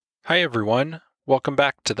Hi everyone, welcome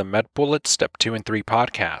back to the MedBullets Step 2 and 3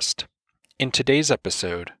 podcast. In today's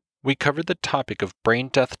episode, we cover the topic of brain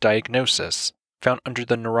death diagnosis found under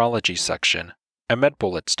the Neurology section at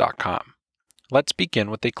medbullets.com. Let's begin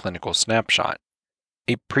with a clinical snapshot.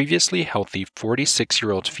 A previously healthy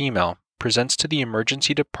 46-year-old female presents to the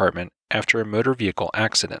emergency department after a motor vehicle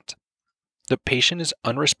accident. The patient is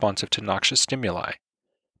unresponsive to noxious stimuli.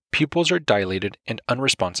 Pupils are dilated and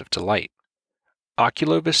unresponsive to light.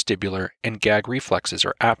 Oculovestibular and gag reflexes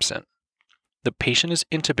are absent. The patient is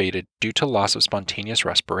intubated due to loss of spontaneous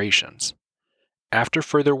respirations. After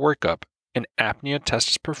further workup, an apnea test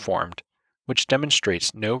is performed, which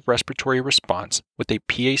demonstrates no respiratory response with a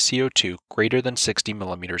PaCO2 greater than 60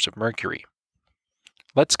 millimeters of mercury.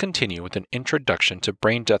 Let's continue with an introduction to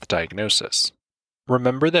brain death diagnosis.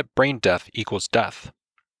 Remember that brain death equals death.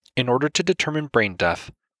 In order to determine brain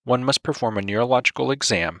death, one must perform a neurological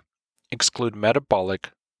exam, exclude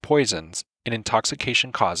metabolic, poisons, and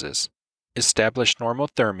intoxication causes, establish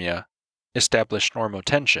normothermia, establish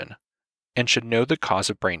normotension, and should know the cause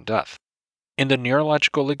of brain death. In the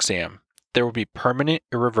neurological exam, there will be permanent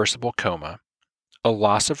irreversible coma, a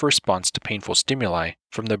loss of response to painful stimuli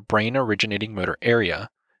from the brain originating motor area,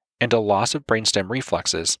 and a loss of brainstem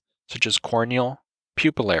reflexes such as corneal,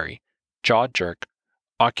 pupillary, jaw jerk,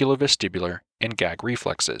 oculovestibular, and gag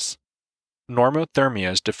reflexes.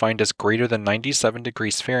 Normothermia is defined as greater than 97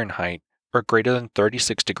 degrees Fahrenheit or greater than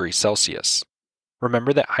 36 degrees Celsius.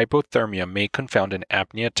 Remember that hypothermia may confound an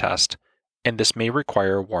apnea test, and this may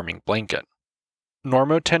require a warming blanket.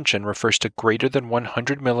 Normotension refers to greater than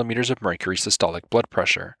 100 millimeters of mercury systolic blood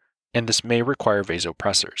pressure, and this may require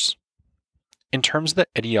vasopressors. In terms of the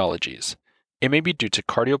etiologies, it may be due to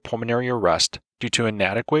cardiopulmonary arrest due to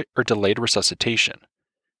inadequate or delayed resuscitation.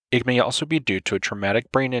 It may also be due to a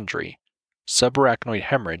traumatic brain injury, subarachnoid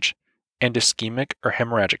hemorrhage, and ischemic or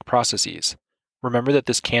hemorrhagic processes. Remember that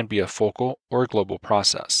this can be a focal or a global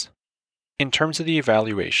process. In terms of the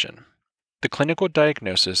evaluation, the clinical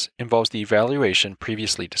diagnosis involves the evaluation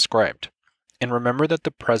previously described, and remember that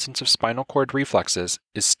the presence of spinal cord reflexes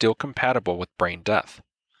is still compatible with brain death.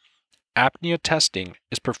 Apnea testing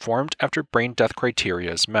is performed after brain death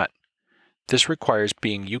criteria is met. This requires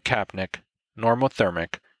being eukapnic,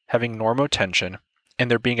 normothermic, having normotension, and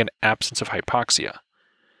there being an absence of hypoxia.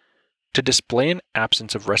 To display an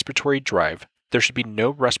absence of respiratory drive, there should be no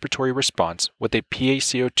respiratory response with a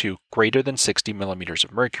PaCO2 greater than 60 millimeters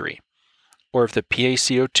of mercury, or if the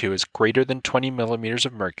PaCO2 is greater than 20 millimeters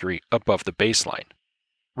of mercury above the baseline.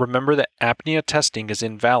 Remember that apnea testing is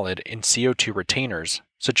invalid in CO2 retainers,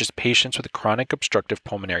 such as patients with chronic obstructive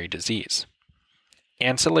pulmonary disease.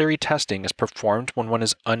 Ancillary testing is performed when one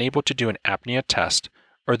is unable to do an apnea test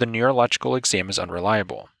or the neurological exam is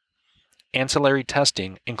unreliable. Ancillary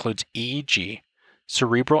testing includes EEG,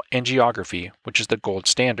 cerebral angiography, which is the gold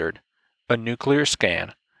standard, a nuclear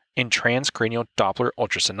scan, and transcranial Doppler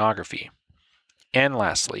ultrasonography. And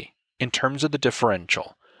lastly, in terms of the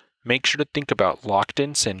differential, make sure to think about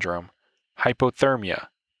locked-in syndrome, hypothermia,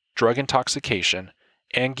 drug intoxication,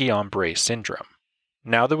 and Guillain-Barré syndrome.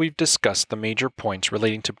 Now that we've discussed the major points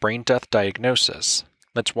relating to brain death diagnosis,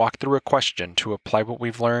 let's walk through a question to apply what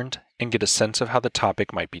we've learned and get a sense of how the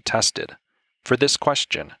topic might be tested. For this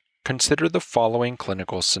question, consider the following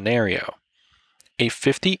clinical scenario. A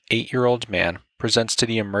 58-year-old man presents to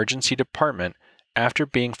the emergency department after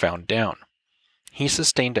being found down. He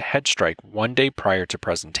sustained a head strike 1 day prior to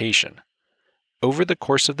presentation. Over the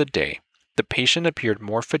course of the day, the patient appeared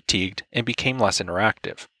more fatigued and became less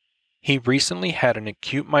interactive. He recently had an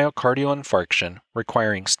acute myocardial infarction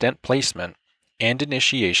requiring stent placement and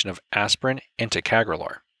initiation of aspirin and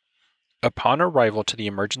ticagrelor. Upon arrival to the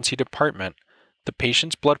emergency department, the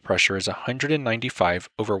patient's blood pressure is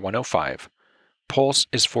 195/105, pulse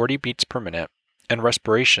is 40 beats per minute, and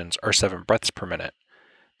respirations are 7 breaths per minute.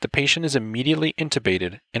 The patient is immediately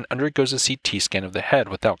intubated and undergoes a CT scan of the head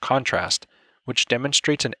without contrast, which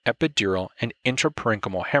demonstrates an epidural and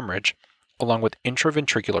intraparenchymal hemorrhage along with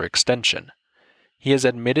intraventricular extension. He is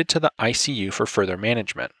admitted to the ICU for further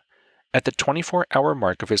management. At the 24-hour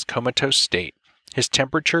mark of his comatose state, his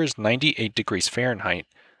temperature is 98 degrees Fahrenheit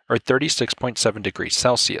or 36.7 degrees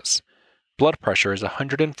Celsius. Blood pressure is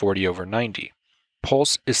 140/90.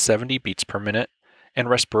 Pulse is 70 beats per minute, and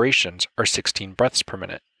respirations are 16 breaths per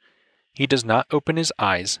minute. He does not open his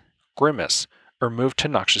eyes, grimace, or move to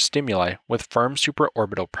noxious stimuli with firm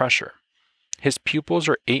supraorbital pressure. His pupils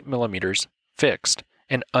are 8 millimeters, fixed,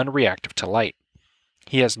 and unreactive to light.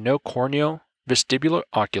 He has no corneal,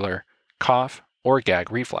 vestibulo-ocular, cough, or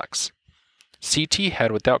gag reflex. CT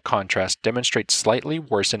head without contrast demonstrates slightly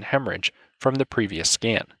worsened hemorrhage from the previous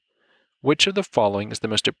scan. which of the following is the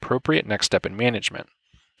most appropriate next step in management?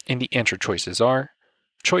 And the answer choices are: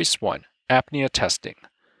 Choice 1, apnea testing.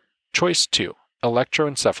 Choice 2,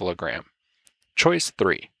 electroencephalogram. Choice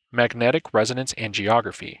 3, magnetic resonance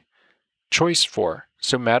angiography. Choice 4,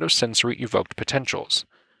 somatosensory evoked potentials.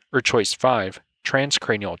 Or choice 5,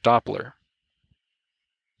 transcranial Doppler.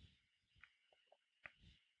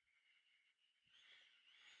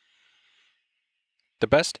 The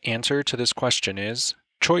best answer to this question is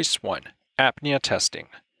choice 1, apnea testing.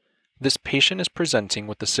 This patient is presenting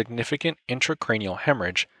with a significant intracranial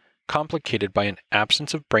hemorrhage complicated by an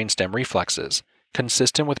absence of brainstem reflexes,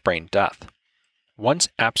 consistent with brain death. Once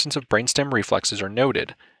absence of brainstem reflexes are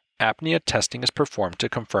noted, apnea testing is performed to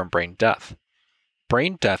confirm brain death.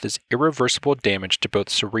 Brain death is irreversible damage to both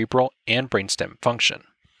cerebral and brainstem function.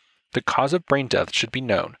 The cause of brain death should be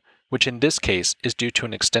known, which in this case is due to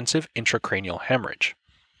an extensive intracranial hemorrhage.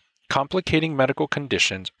 Complicating medical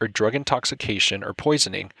conditions or drug intoxication or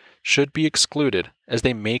poisoning should be excluded as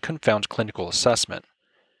they may confound clinical assessment.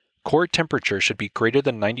 Core temperature should be greater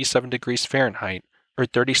than 97 degrees Fahrenheit or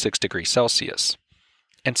 36 degrees Celsius.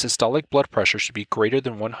 And systolic blood pressure should be greater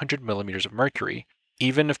than 100 millimeters of mercury,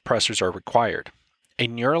 even if pressors are required. A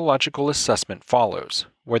neurological assessment follows,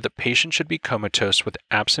 where the patient should be comatose with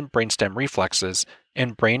absent brainstem reflexes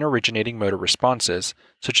and brain-originating motor responses,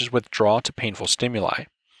 such as withdrawal to painful stimuli.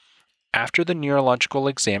 After the neurological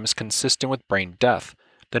exam is consistent with brain death,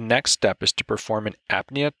 the next step is to perform an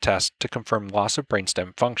apnea test to confirm loss of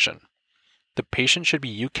brainstem function. The patient should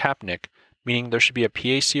be eukapnic, meaning there should be a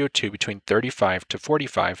PaCO2 between 35 to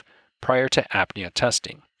 45 prior to apnea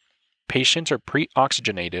testing. Patients are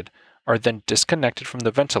pre-oxygenated, are then disconnected from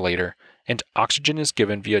the ventilator, and oxygen is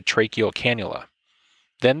given via tracheal cannula.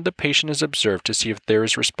 Then the patient is observed to see if there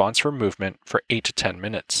is response for movement for 8 to 10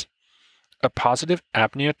 minutes. A positive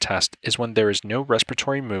apnea test is when there is no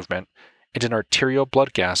respiratory movement and an arterial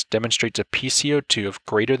blood gas demonstrates a PaCO2 of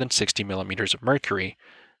greater than 60 millimeters of mercury,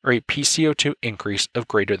 or a PaCO2 increase of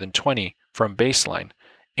greater than 20 from baseline,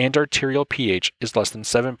 and arterial pH is less than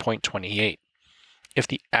 7.28. If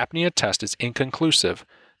the apnea test is inconclusive,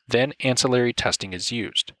 then ancillary testing is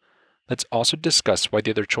used. Let's also discuss why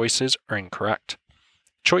the other choices are incorrect.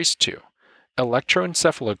 Choice 2.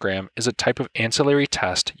 Electroencephalogram is a type of ancillary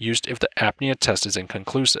test used if the apnea test is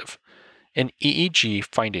inconclusive. An EEG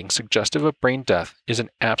finding suggestive of brain death is an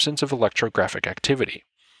absence of electrographic activity.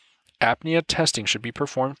 Apnea testing should be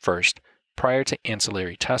performed first prior to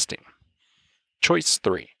ancillary testing. Choice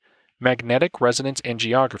 3. Magnetic resonance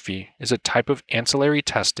angiography is a type of ancillary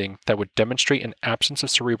testing that would demonstrate an absence of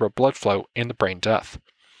cerebral blood flow in the brain death.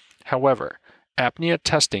 However, apnea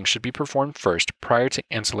testing should be performed first prior to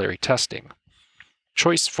ancillary testing.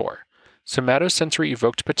 Choice 4. Somatosensory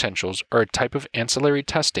evoked potentials are a type of ancillary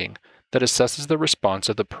testing that assesses the response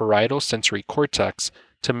of the parietal sensory cortex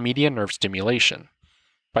to median nerve stimulation.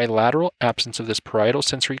 Bilateral absence of this parietal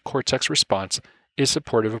sensory cortex response is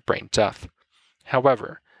supportive of brain death.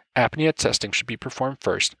 However, apnea testing should be performed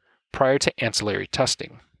first prior to ancillary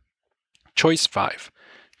testing. Choice 5.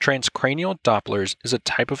 Transcranial Dopplers is a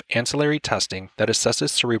type of ancillary testing that assesses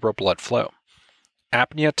cerebral blood flow.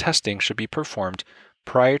 Apnea testing should be performed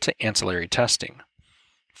prior to ancillary testing.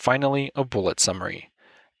 Finally, a bullet summary.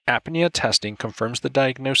 Apnea testing confirms the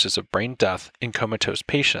diagnosis of brain death in comatose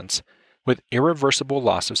patients with irreversible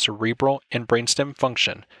loss of cerebral and brainstem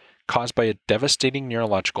function caused by a devastating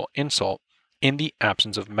neurological insult in the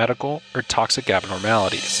absence of medical or toxic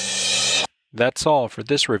abnormalities. That's all for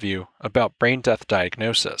this review about brain death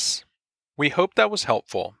diagnosis. We hope that was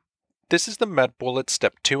helpful. This is the MedBullets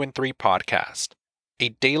Step 2 and 3 podcast, a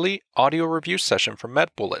daily audio review session from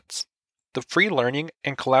MedBullets, the free learning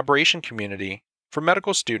and collaboration community for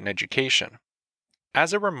medical student education.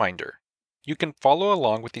 As a reminder, you can follow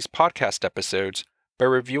along with these podcast episodes by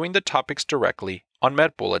reviewing the topics directly on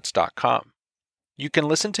medbullets.com. You can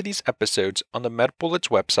listen to these episodes on the MedBullets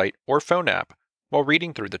website or phone app while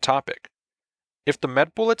reading through the topic. If the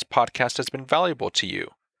MedBullets podcast has been valuable to you,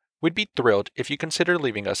 we'd be thrilled if you consider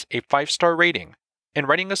leaving us a 5-star rating and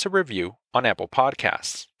writing us a review on Apple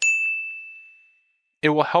Podcasts. It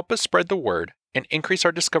will help us spread the word and increase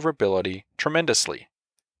our discoverability tremendously.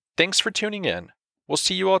 Thanks for tuning in. We'll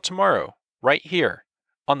see you all tomorrow, right here,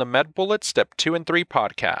 on the MedBullets Step 2 and 3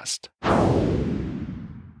 podcast.